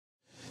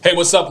Hey,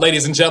 what's up,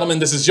 ladies and gentlemen?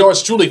 This is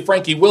yours truly,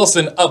 Frankie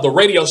Wilson of the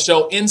radio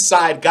show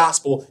Inside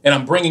Gospel, and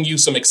I'm bringing you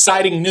some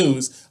exciting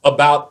news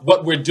about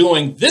what we're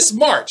doing this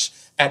March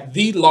at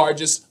the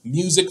largest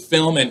music,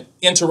 film, and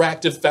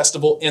interactive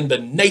festival in the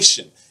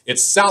nation.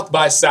 It's South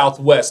by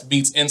Southwest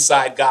meets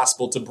Inside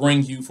Gospel to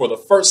bring you, for the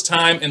first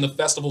time in the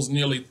festival's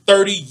nearly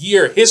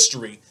 30-year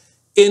history,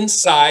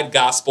 Inside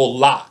Gospel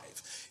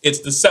Live.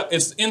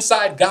 It's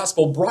Inside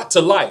Gospel brought to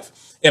life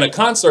in a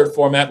concert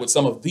format with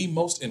some of the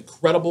most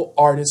incredible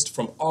artists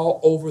from all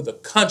over the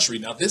country.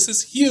 Now, this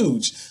is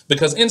huge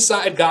because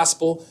Inside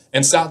Gospel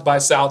and South by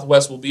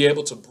Southwest will be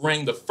able to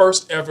bring the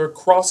first ever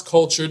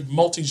cross-cultured,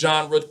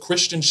 multi-genre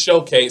Christian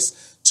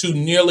showcase to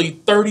nearly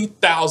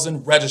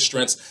 30,000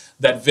 registrants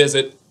that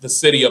visit the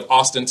city of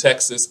Austin,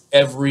 Texas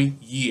every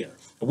year.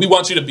 We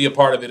want you to be a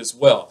part of it as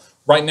well.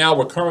 Right now,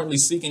 we're currently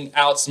seeking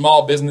out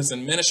small business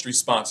and ministry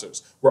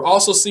sponsors. We're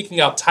also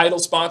seeking out title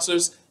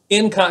sponsors,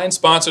 in-kind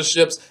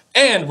sponsorships,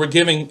 and we're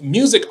giving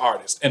music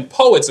artists and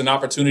poets an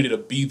opportunity to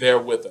be there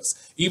with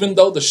us. Even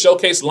though the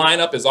showcase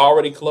lineup is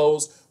already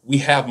closed, we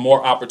have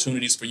more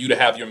opportunities for you to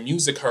have your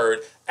music heard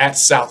at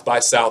South by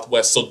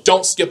Southwest. So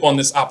don't skip on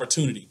this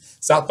opportunity.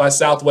 South by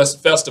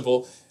Southwest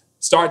Festival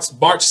starts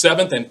March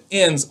 7th and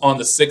ends on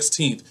the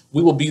 16th.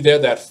 We will be there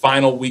that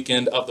final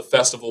weekend of the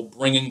festival,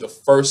 bringing the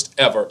first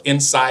ever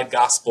Inside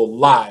Gospel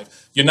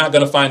Live. You're not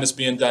going to find this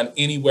being done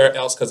anywhere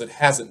else because it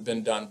hasn't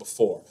been done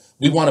before.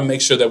 We want to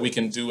make sure that we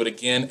can do it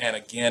again and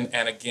again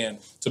and again,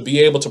 to be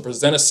able to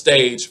present a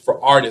stage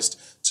for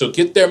artists to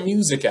get their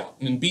music out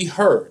and be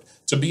heard,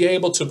 to be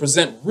able to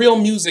present real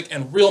music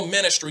and real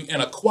ministry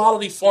in a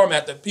quality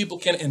format that people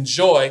can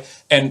enjoy,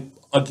 and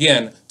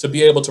again, to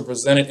be able to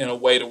present it in a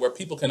way to where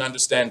people can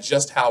understand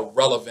just how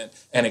relevant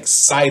and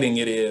exciting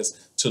it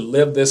is to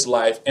live this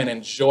life and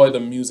enjoy the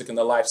music and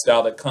the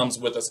lifestyle that comes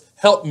with us.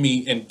 Help me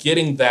in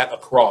getting that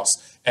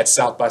across at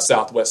South by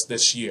Southwest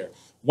this year.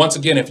 Once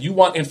again, if you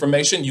want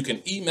information, you can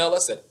email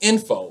us at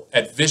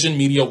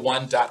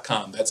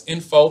info@visionmedia1.com. That's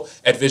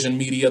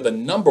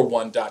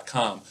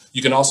info@visionmedia1.com.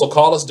 You can also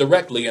call us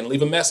directly and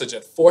leave a message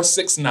at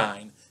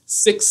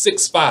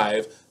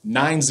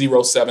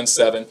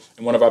 469-665-9077,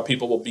 and one of our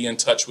people will be in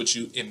touch with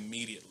you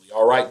immediately.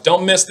 All right,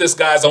 don't miss this,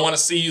 guys. I want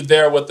to see you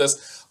there with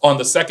us on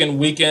the second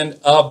weekend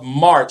of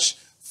March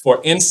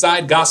for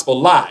Inside Gospel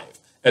Live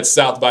at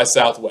South by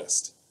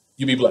Southwest.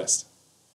 You be blessed.